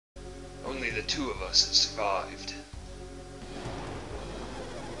Only the two of us have survived.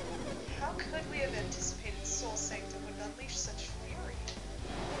 How could we have anticipated Soul Sanctum would unleash such fury?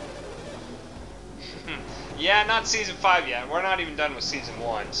 Yeah, not Season 5 yet. We're not even done with Season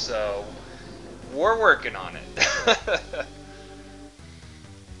 1, so... we're working on it.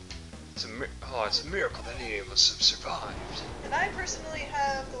 It's a miracle that any of us have survived. And I personally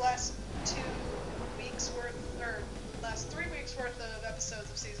have the last 2 weeks worth, or last 3 weeks worth of episodes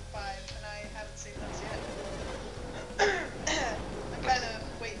of Season 5, and I haven't seen those yet. I'm kind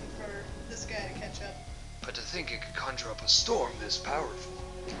of waiting for this guy to catch up. But to think it could conjure up a storm this powerful.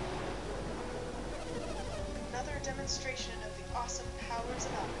 Another demonstration of the awesome powers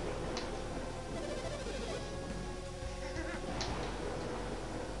of alchemy.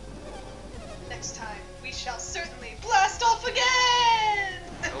 Next time, we shall certainly blast off again!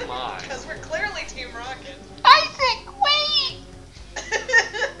 Oh my. Because we're clearly Team Rocket. Isaac, wait!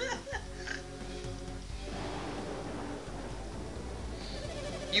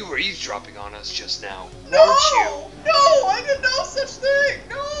 You were eavesdropping on us just now, No! weren't you? No! I did no such thing!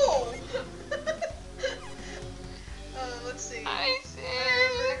 No! Let's see.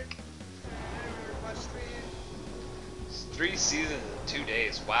 Isaac! Watch 3 seasons in 2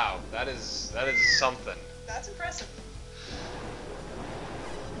 days. Wow, that is something. That's impressive.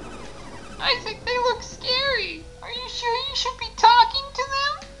 Isaac, they look scary. Are you sure you should be talking to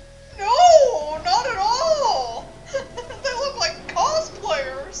them? No! Not at all! They look like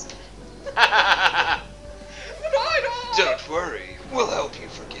cosplayers! And I don't... Don't worry, we'll help you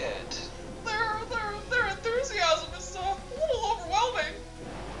forget. Their enthusiasm is a little overwhelming.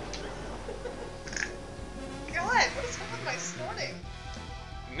 God, what is up with my snorting?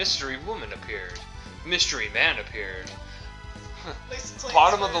 Mystery woman appeared. Mystery man appeared. At least it's like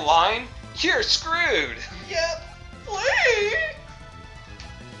Bottom of the line? You're screwed! Yep. Flee!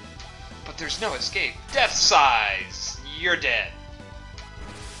 But there's no escape. Death size! You're dead.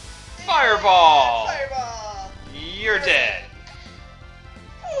 Fireball! Fireball! You're dead.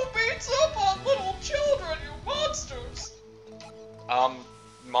 Who beats up on little children, you monsters?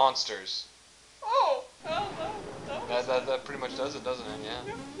 Monsters. Oh, well, no. That pretty much does it, doesn't it?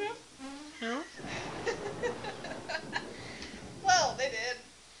 Yeah. Yeah. Well, they did.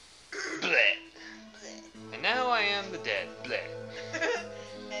 Bleh. And now I am the dead. Bleh.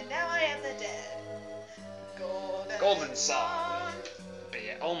 And now I am the dead. Golden Song. But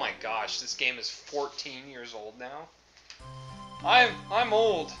yeah, oh my gosh, this game is 14 years old now. I'm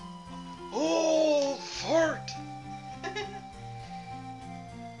old. Old fart.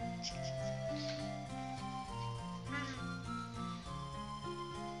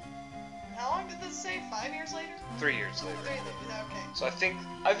 How long did this say? 5 years later? 3 years later. 3 years later, okay. So I think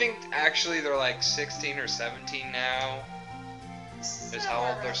actually they're like 16 or 17 now. Is how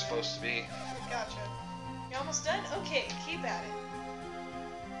old they're supposed to be. Gotcha. You almost done? Okay, keep at it.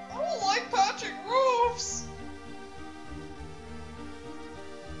 I don't like patching roofs!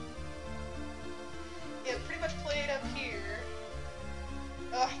 Yeah, pretty much played up here.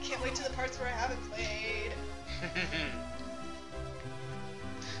 Oh, I can't wait to the parts where I haven't played.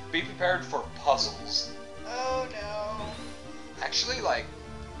 Be prepared for puzzles. Oh no. Actually, like,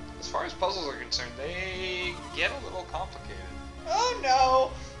 as far as puzzles are concerned, they get a little complicated. Oh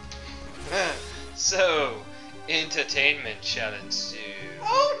no. So, entertainment shall ensue.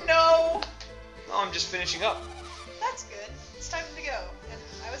 Oh no. Oh, I'm just finishing up. That's good. It's time to go. And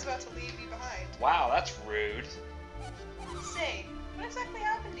I was about to leave you behind. Wow, that's rude. Say, what exactly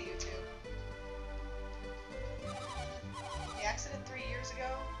happened to you two? The accident 3 years ago?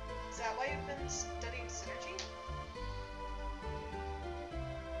 Is that why you've been studying synergy?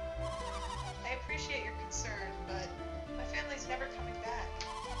 I appreciate your concern, but my family's never coming back.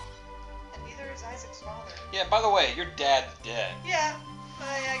 And neither is Isaac's father. Yeah, by the way, your dad's dead. Yeah,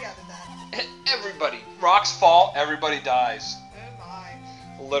 I gathered that. Everybody. Rocks fall, everybody dies. Oh my.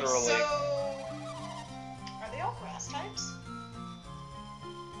 Literally. So, are they all grass types?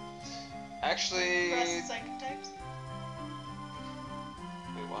 Actually... Grass and psychic types?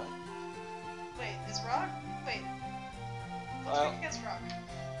 Wait, what? Wait, is rock? Wait. What's Well- weak against rock?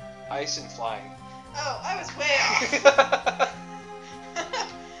 Ice and flying. Oh, I was way off.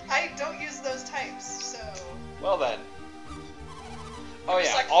 I don't use those types, so... Well then. Oh It's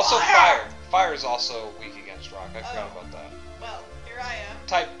yeah, like also fire! fire. Fire is also weak against rock. I forgot Oh. about that. Well, here I am.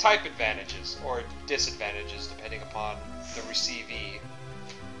 Type advantages, or disadvantages, depending upon the receivee.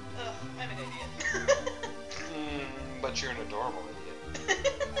 Ugh, I'm an idiot. But you're an adorable idiot.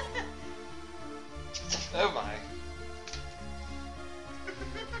 Oh my.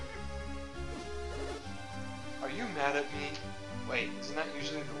 Are you mad at me? Wait, isn't that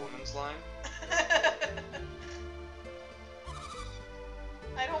usually the woman's line?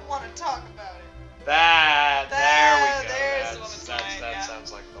 I don't want to talk about it. There we go. There's the woman's line, That yeah.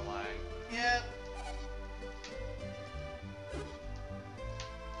 sounds like the line. Yep.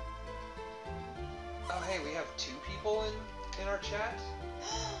 Oh, hey, we have 2 people in our chat?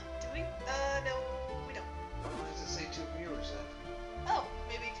 Do we? No, we don't. Why does it say 2 viewers then? Oh,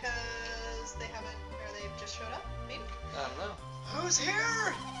 maybe because they haven't, or they've just showed up, maybe? I don't know. Who's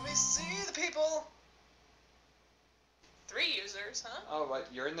here? Let me see the people. 3 users, huh? Oh, what?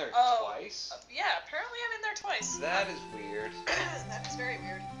 You're in there twice? Yeah, apparently I'm in there twice. That is weird. That is very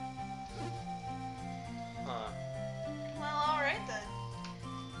weird. Huh. Well, alright then.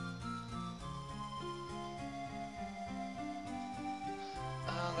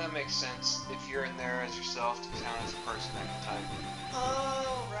 Oh, that makes sense. If you're in there as yourself to count as a person at the time.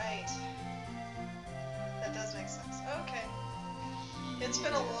 Oh, right. That does make sense. Okay. It's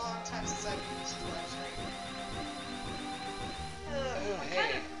been a long time since I've used the live stream.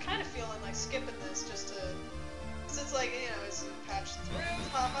 I'm kind of feeling like skipping this just to, since like, you know, it's patched through,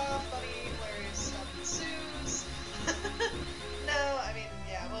 haha, funny, hilarious stuff ensues. No, I mean,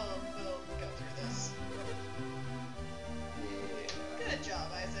 yeah, we'll go through this. Good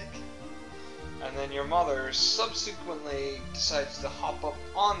job, Isaac. And then your mother subsequently decides to hop up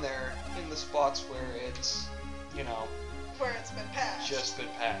on there in the spots where it's, you know, Where it's been patched. just been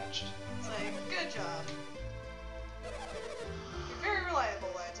patched. It's like, good job. You're very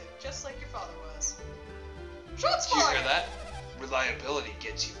reliable, Isaac, just like your father was. Shots Did you fired! hear that? Reliability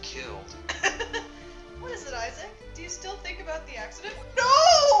gets you killed. What is it, Isaac? Do you still think about the accident? No!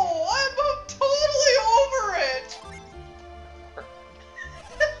 I'm totally over it!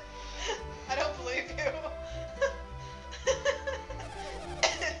 I don't believe you.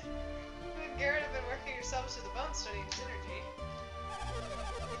 You and Garrett have been working yourselves to the bone studying synergy.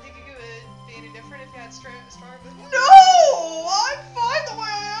 You think you could be any different if you had stronger... No! I'm fine the way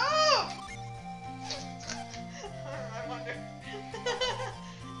I am! I wonder.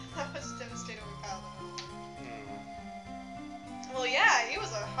 That was devastating when Kyle went home. Well, yeah, he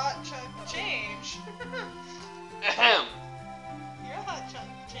was a hot chunk of change. Ahem. You're a hot chunk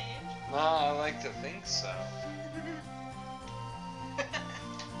of change. I like to think so.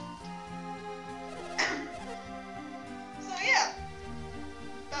 So yeah,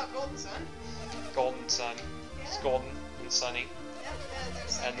 about Golden Sun. Golden sun. Yeah. It's golden and sunny.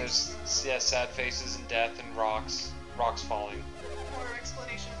 Yep, And there's sad faces and death and rocks falling. more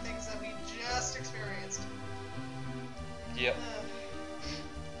explanation of things that we just experienced. Yep. Ugh.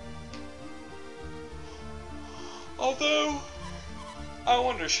 Although, I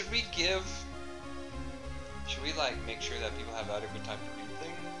wonder, should we like make sure that people have adequate time to read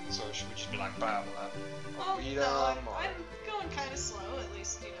things, or should we just be like blah blah? Well, Read no, them, I'm going kind of slow, at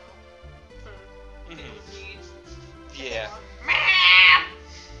least, you know, for people to read. Yeah. Meow!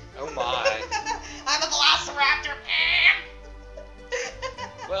 Oh my. I'm a velociraptor.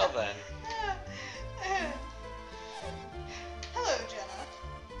 Well then. Hello, Jenna.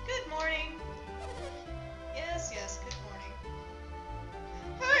 Good morning. Yes, good morning.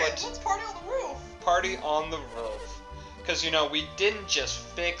 Hey, let's party on the roof. Party on the roof. Because, you know, we didn't just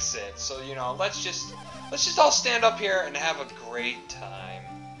fix it, so, you know, let's just all stand up here and have a great time.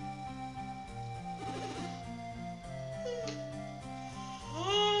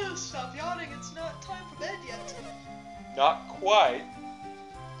 Stop yawning, it's not time for bed yet. Not quite.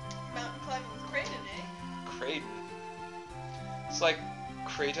 Mountain climbing with Kraden, eh? Kraden. It's like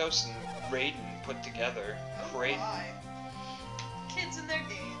Kratos and Raiden put together. Oh Kraden. my. Kids and their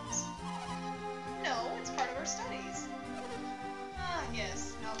games. No, it's part of our studies. Ah,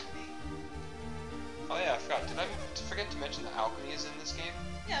 yes, alchemy. Oh yeah, I forgot. Did I forget to mention that alchemy is in this game?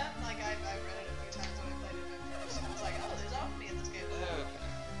 Yeah, like I read it a few times when I played it at first. I was like, oh, there's alchemy in this game. Okay.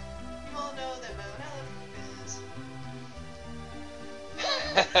 You all know that Mount Aleph is...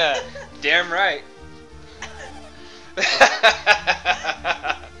 Damn right.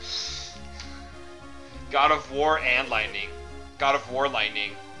 God of War and lightning. God of War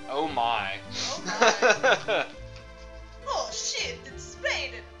lightning. Oh my. Oh my. Oh shit, it's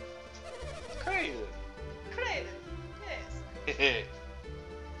Raiden. Kraden. Kraden, yes. I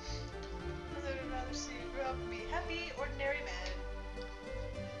would rather see you grow up and be a happy, ordinary man.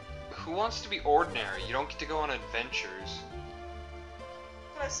 Who wants to be ordinary? You don't get to go on adventures.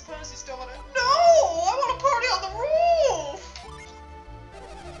 But I suppose you still want to... No! I want to party on the roof!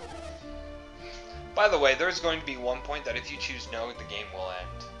 By the way, there's going to be one point that if you choose no, the game will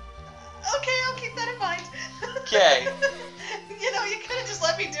end. Okay, I'll keep that in mind. Okay. You know, you could have just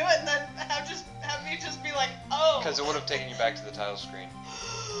let me do it and then have have me just be like, oh. Because it would have taken you back to the title screen.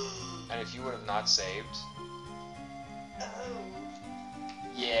 And if you would have not saved... Oh.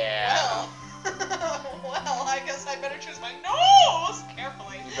 Yeah. Well. Well, I guess I better choose my nose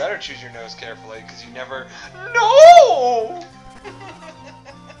carefully. You better choose your nose carefully, because you never... No!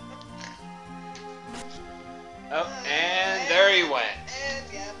 Oh, and there he went. And,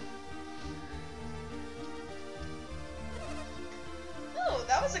 yeah. Oh,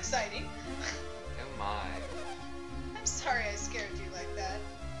 that was exciting. Oh my. I'm sorry I scared you like that.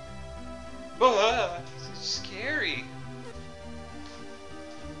 It's scary.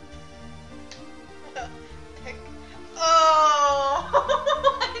 Well, pick... Oh!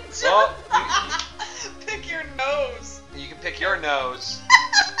 Well, pick your nose. you can pick your nose,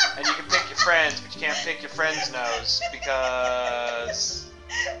 and you can pick your friends, but you can't pick your friend's nose, because...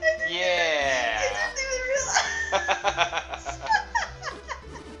 Yeah. I didn't even realize.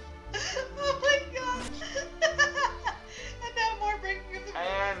 Oh my god. And now more breaking of the rules.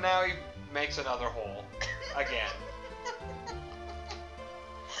 And now he makes another hole. Again.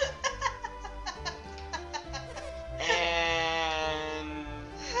 And...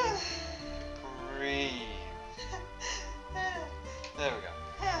 breathe. There we go.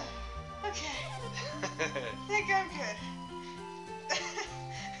 Okay. I think I'm good.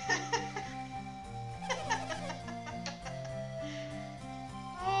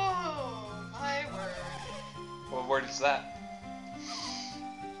 Oh, my word. What word is that?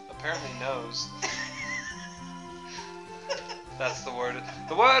 Apparently nose. That's the word.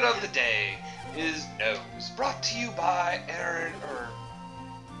 The word of the day is nose. Brought to you by Aaron or...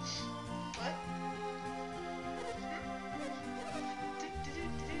 What?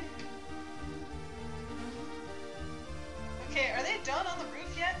 Okay, are they done on the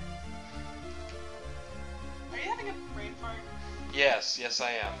roof yet? Are you having a brain fart? Yes,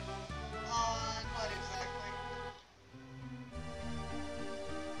 I am. On what exactly?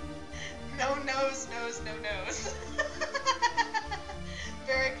 No nose, no nose.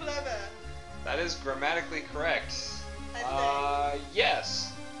 Very clever. That is grammatically correct. I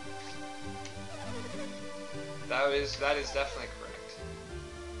Yes. That is definitely correct.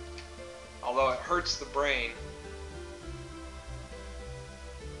 Although it hurts the brain.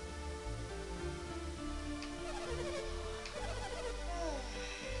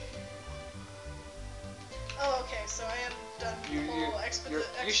 Oh, okay, so I am done with the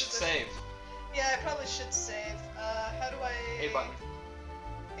whole You should save. Yeah, I probably should save. How do I... A button.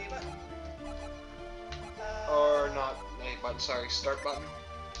 A button? Or not A button, sorry, start button.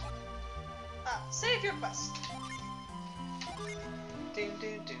 Save your quest. Ding,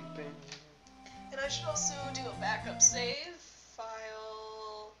 ding, ding, ding. And I should also do a backup save.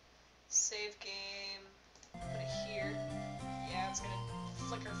 File, save game, put it here. Yeah, it's gonna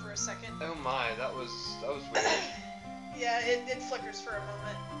flicker for a second. Oh my, that was weird. Yeah, it flickers for a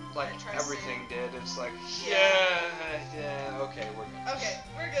moment. Like I try everything save. did. It's like, Yeah. yeah, okay, we're good. Okay,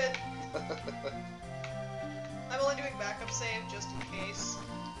 we're good. I'm only doing backup save just in case.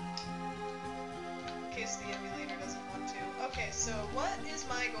 In case the emulator doesn't want to. Okay, so what is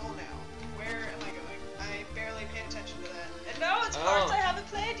my goal now? Where am I going? I barely paid attention to that. And now it's parts I haven't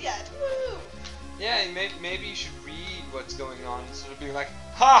played yet. Woo! Yeah, maybe you should read what's going on instead of being like,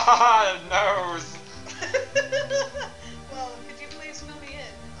 ha ha ha, nose. Well, could you please fill me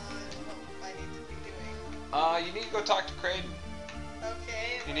in on what I need to be doing? You need to go talk to Kraden.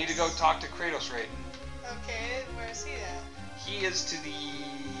 Okay. You need to go talk to Kratos Raiden. Okay, where's he at? He is to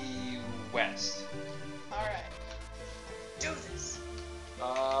the west. Alright. Do this.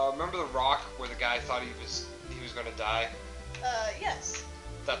 Remember the rock where the guy thought he was gonna die? Yes.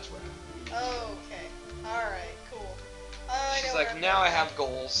 That's where. Okay. Alright, cool. She's like, now I have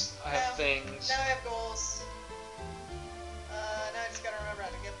goals. I have things. Now I have goals. Now I just gotta remember how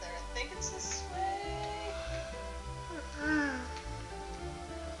to get there. I think it's this way.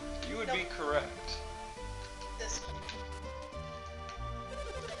 You would be correct. This way.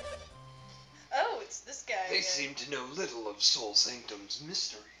 Oh, it's this guy. They again. seem to know little of Soul Sanctum's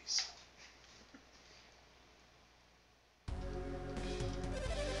mysteries.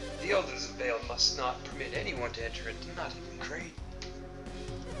 The Elders of Vale must not permit anyone to enter it, not even Kraden.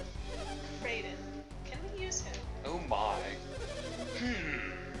 Kraden. Can we use him? Oh my.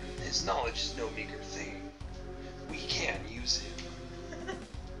 His knowledge is no meager thing. We can use him.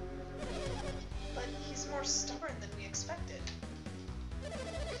 But he's more stubborn than we expected.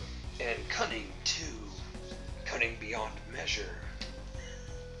 And cunning, too. Cunning beyond measure.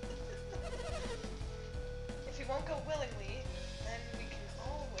 If he won't go willingly, then we can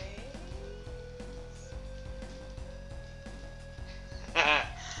always...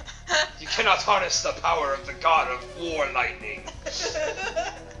 You cannot harness the power of the god of war lightning.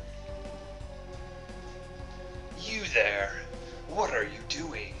 You there, what are you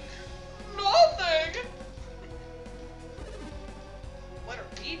doing? Nothing! What are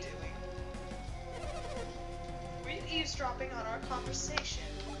we doing? Were you eavesdropping on our conversation?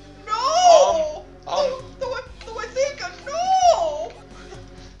 No! Though I think no!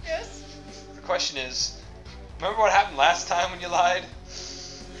 Yes? The question is, remember what happened last time when you lied?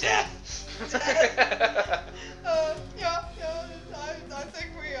 Death. Yeah, I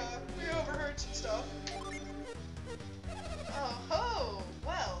think we overheard some stuff. Oh,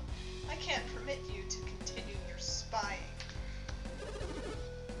 well, I can't permit you to continue your spying.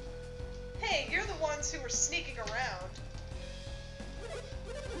 Hey, you're the ones who were sneaking around.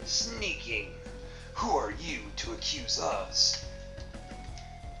 Sneaking? Who are you to accuse us?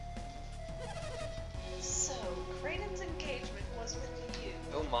 So, Kraden's engagement was with you.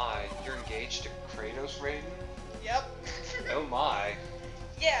 Oh my, you're engaged to Kratos, Raiden? Yep. Oh my.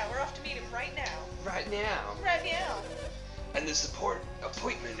 Yeah, we're off to meet him right now. Right now. Right now. And this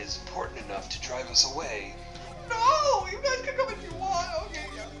appointment is important enough to drive us away. No! You guys can come if you want. Okay,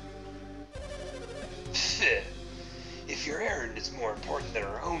 yeah. If your errand is more important than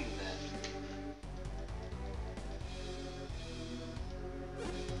our own, then.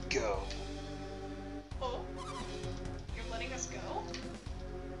 Go. Oh? You're letting us go?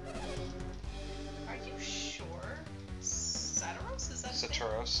 Are you sure? Saturos? Is that his name?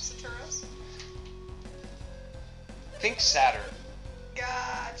 Saturos. Saturos? Think Saturn.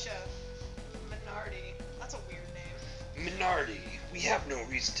 Gotcha. Minardi. That's a weird name. Minardi, we have no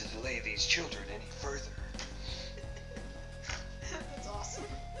reason to delay these children any further. That's awesome.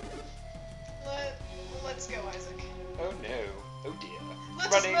 Let's go, Isaac. Oh no. Oh dear.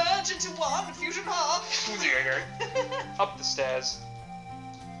 Let us merge into one and fusion heart. Up the stairs.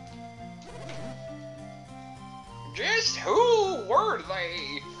 Just who were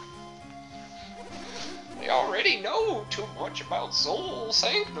they? They already know too much about Soul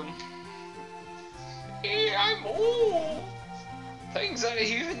Sanctum. Hey, I'm old. Things that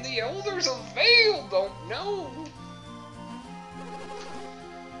even the elders of Vale don't know.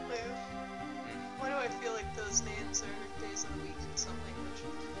 Wait, why do I feel like those names are days of the week in some language?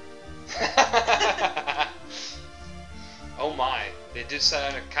 Oh my, they did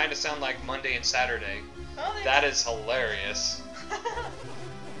kind of sound like Monday and Saturday. Oh, That is hilarious.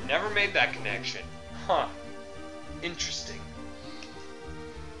 Never made that connection. Huh. Interesting.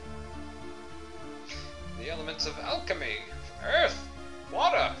 The elements of alchemy. Earth,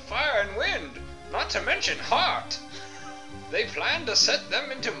 water, fire, and wind. Not to mention heart. They plan to set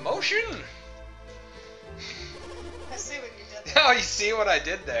them into motion? I see what you did there. Oh, you see what I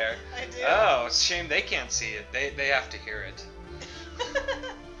did there? I do. Oh, it's a shame they can't see it. They have to hear it.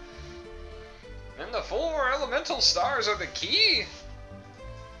 And the 4 elemental stars are the key?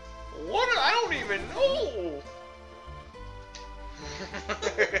 What? I don't even know.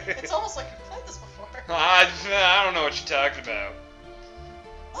 It's almost like you've played this before. I don't know what you're talking about.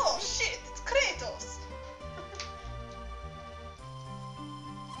 Oh shit, it's Kratos!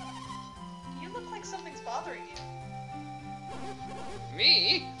 You look like something's bothering you.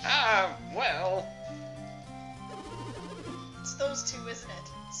 Me? Well. It's those two, isn't it?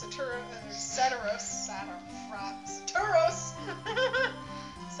 Saturos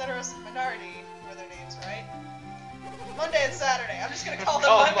and Minardi were their names, right? Monday and Saturday. I'm just gonna call them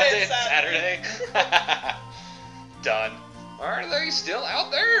Monday and Saturday. Done. Are they still out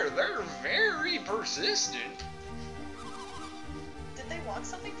there? They're very persistent. Did they want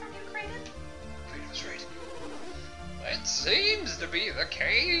something from you, Kraden? Kratos, right? That seems to be the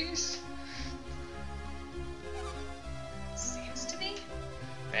case. Seems to be?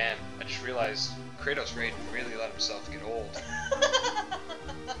 Man, I just realized Kratos Raiden really let himself get old.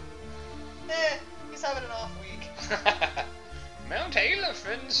 He's having an off week. Mount Aleph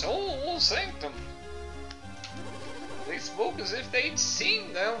and Soul Sanctum. They spoke as if they'd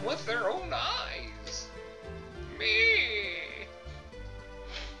seen them with their own eyes. Me.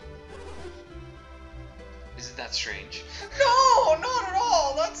 Isn't that strange? No, not at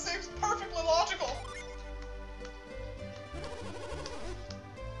all. That seems perfectly logical.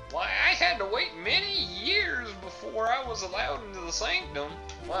 Why, I had to wait many years before I was allowed into the Sanctum.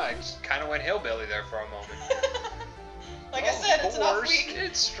 Well, I just kind of went hillbilly there for a moment. Like I said, it's an off Of course, week.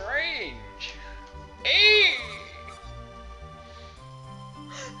 it's strange. Hey!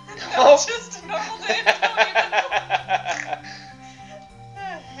 Not just a normal day.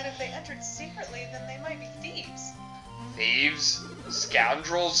 And if they entered secretly, then they might be thieves. Thieves?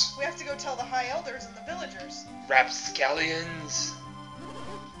 Scoundrels? We have to go tell the High Elders and the villagers. Rapscallions?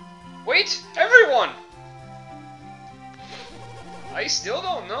 Wait, everyone! I still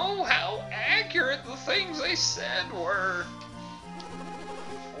don't know how accurate the things they said were.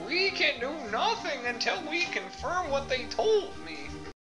 We can do nothing until we confirm what they told me.